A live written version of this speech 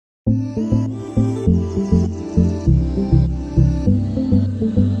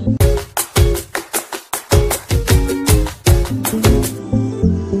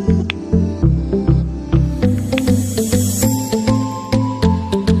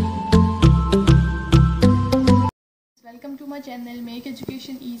my channel Make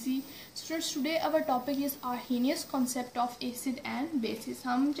Education Easy. Students, today our topic is Arrhenius concept of acid and bases.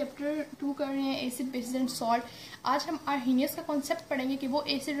 हम chapter 2 कर रहे हैं acid basis and salt. आज हम Arrhenius का concept पढ़ेंगे कि वो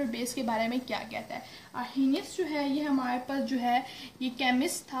एसिड और बेस के बारे में क्या कहता है. आर्हीनियस जो है ये हमारे पास जो है ये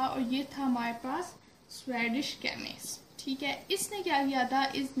केमिस्ट था और ये था हमारे पास स्वीडिश केमिस्ट. ठीक है, इसने क्या किया था,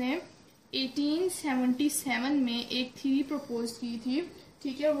 इसने 1877 में एक थ्योरी प्रपोज की थी.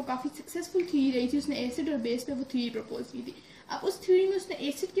 ठीक है, वो काफ़ी सक्सेसफुल थ्योरी रही थी. उसने एसिड और बेस पे वो थ्योरी प्रपोज की थी. अब उस थ्योरी में उसने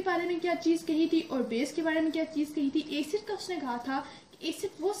एसिड के बारे में क्या चीज़ कही थी और बेस के बारे में क्या चीज़ कही थी. एसिड का उसने कहा था कि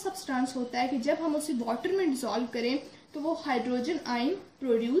एसिड वो सब्सटेंस होता है कि जब हम उसे वाटर में डिसॉल्व करें तो वो हाइड्रोजन आयन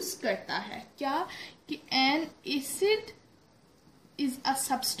प्रोड्यूस करता है. क्या कि N acid is a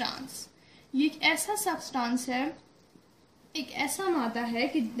substance, ये एक ऐसा सब्सटेंस है, एक ऐसा मादा है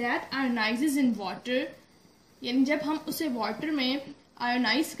कि दैट आयोनाइजेज इन वाटर, यानी जब हम उसे वाटर में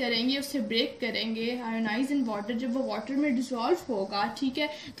आयोनाइज करेंगे, उसे ब्रेक करेंगे, आयोनाइज इन वाटर, जब वो वाटर में डिसॉल्व होगा, ठीक है,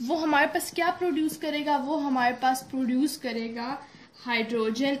 तो वो हमारे पास क्या प्रोड्यूस करेगा, वो हमारे पास प्रोड्यूस करेगा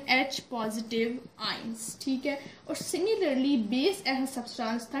हाइड्रोजन H पॉजिटिव आयंस. ठीक है, और सिमिलरली बेस ऐसा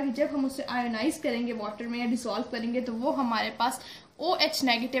सब्सटेंस था कि जब हम उसे आयोनाइज करेंगे वाटर में या डिसॉल्व करेंगे तो वो हमारे पास OH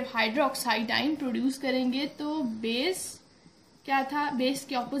negative hydroxide ion produce करेंगे. तो बेस क्या था, बेस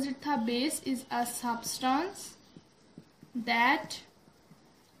के ऑपोजिट था. Base is a substance that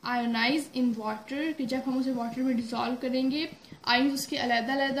ionise in water, कि जब हम उसे वाटर में डिसॉल्व करेंगे आयन उसके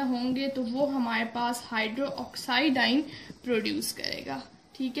अलग-अलग होंगे तो वो हमारे पास हाइड्रोक्साइड आयन प्रोड्यूस करेगा.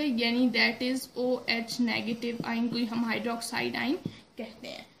 ठीक है, यानी that is OH negative ion को हम हाइड्रोक्साइड आयन कहते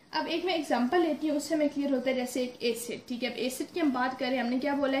हैं. अब एक मैं एग्जांपल लेती हूँ, उससे मैं क्लियर होता है. जैसे एक एसिड. ठीक है, अब एसिड की हम बात करें, हमने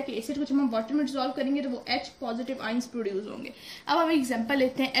क्या बोला है कि एसिड को जब हम वाटर में डिसॉल्व करेंगे तो वो H पॉजिटिव आयंस प्रोड्यूस होंगे. अब हम एग्जांपल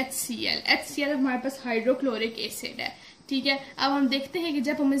लेते हैं HCl. HCl हमारे पास हाइड्रोक्लोरिक एसिड है. ठीक है, अब हम देखते हैं कि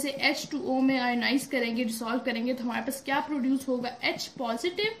जब हम इसे H2O में आयोनाइज करेंगे, डिसॉल्व करेंगे तो हमारे पास क्या प्रोड्यूस होगा, H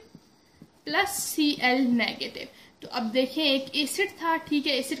positive plus Cl negative. तो अब देखें, एक एसिड था. ठीक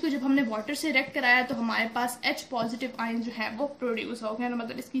है, एसिड को जब हमने वाटर से रिएक्ट कराया तो हमारे पास H पॉजिटिव आयन जो है वो प्रोड्यूस हो गया.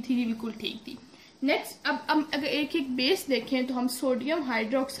 मतलब इसकी थ्योरी बिल्कुल ठीक थी. नेक्स्ट, अब हम अगर एक एक बेस देखें तो हम सोडियम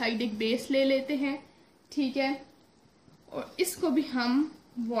हाइड्रोक्साइड एक बेस ले लेते हैं. ठीक है, और इसको भी हम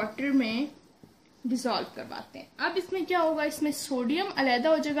वाटर में डिसॉल्व करवाते हैं. अब इसमें क्या होगा, इसमें सोडियम अलहदा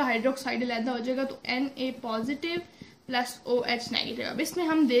हो जाएगा, हाइड्रोक्साइड अलहदा हो जाएगा, तो Na positive plus OH negative. अब इसमें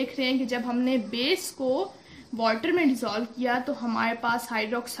हम देख रहे हैं कि जब हमने बेस को वाटर में डिसॉल्व किया तो हमारे पास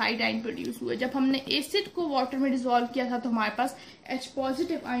हाइड्रोक्साइड आयन प्रोड्यूस हुए. जब हमने एसिड को वाटर में डिसॉल्व किया था तो हमारे पास H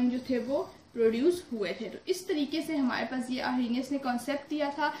पॉजिटिव आयन जो थे वो प्रोड्यूस हुए थे. तो इस तरीके से हमारे पास ये आर्हीनियस ने कॉन्सेप्ट दिया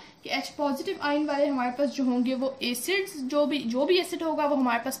था कि H पॉजिटिव आयन वाले हमारे पास जो होंगे वो एसिड्स, जो भी एसिड होगा वो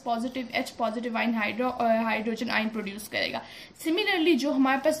हमारे पास positive H positive ion hydrogen ion produce करेगा. सिमिलरली जो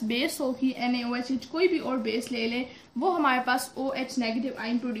हमारे पास बेस होगी NaOH, कोई भी और बेस ले लें, वो हमारे पास OH नेगेटिव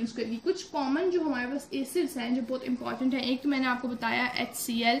आयन प्रोड्यूस करेगी. कुछ कॉमन जो हमारे पास एसिड्स हैं जो बहुत इंपॉर्टेंट हैं, एक तो मैंने आपको बताया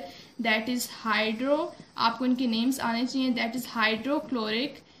HCl, दैट इज हाइड्रो, आपको इनके नेम्स आने चाहिए, दैट इज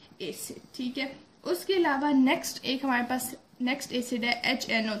हाइड्रोक्लोरिक एसिड. ठीक है, उसके अलावा नेक्स्ट एक हमारे पास नेक्स्ट एसिड है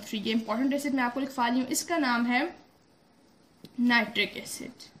HNO3. ये इंपॉर्टेंट एसिड मैं आपको लिखवा रही हूँ, इसका नाम है नाइट्रिक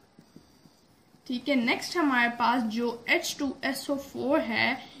एसिड. ठीक है, नेक्स्ट हमारे पास जो H2SO4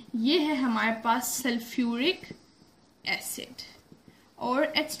 है ये है हमारे पास सल्फ्यूरिक एसिड.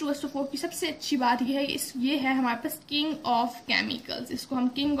 और H2SO4 की सबसे अच्छी बात यह है कि ये है हमारे पास किंग ऑफ केमिकल्स, इसको हम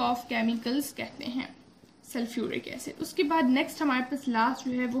किंग ऑफ केमिकल्स कहते हैं, सल्फ्यूरिक एसिड. उसके बाद नेक्स्ट हमारे पास लास्ट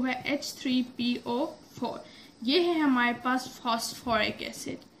जो है वो है H3PO4. ये है हमारे पास फॉस्फोरिक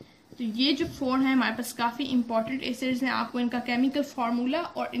एसिड. तो ये जो 4 है हमारे पास काफ़ी इंपॉर्टेंट एसिड्स हैं, आपको इनका केमिकल फार्मूला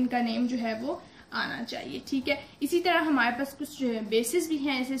और इनका नेम जो है वो आना चाहिए. ठीक है, इसी तरह हमारे पास कुछ बेसिस भी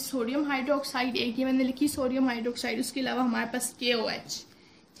हैं, जैसे सोडियम हाइड्रोक्साइड, एक ये मैंने लिखी सोडियम हाइड्रोक्साइड. उसके अलावा हमारे पास KOH.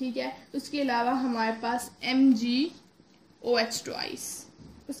 ठीक है, उसके अलावा हमारे पास MgOH2.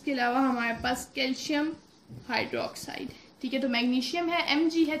 उसके अलावा हमारे पास कैल्शियम हाइड्रोक्साइड. ठीक है, तो मैग्नीशियम है,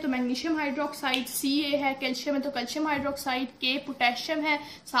 Mg है तो मैग्नीशियम हाइड्रोक्साइड, Ca है, कैल्शियम है तो कैल्शियम हाइड्रोक्साइड, K पोटेशियम है,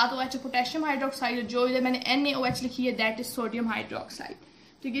 साथ OH पोटेशियम हाइड्रोक्साइड, जो इधर मैंने NaOH लिखी है दैट इज सोडियम हाइड्रोक्साइड.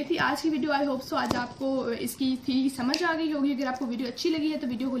 तो ये थी आज की वीडियो. आई होप सो आज आपको इसकी थ्योरी समझ आ गई होगी. अगर आपको वीडियो अच्छी लगी है तो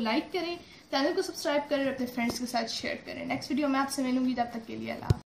वीडियो को लाइक करें, चैनल को सब्सक्राइब करें, अपने फ्रेंड्स के साथ शेयर करें. नेक्स्ट वीडियो में आपसे मिलूंगी, तब तक के लिए अल्लाह.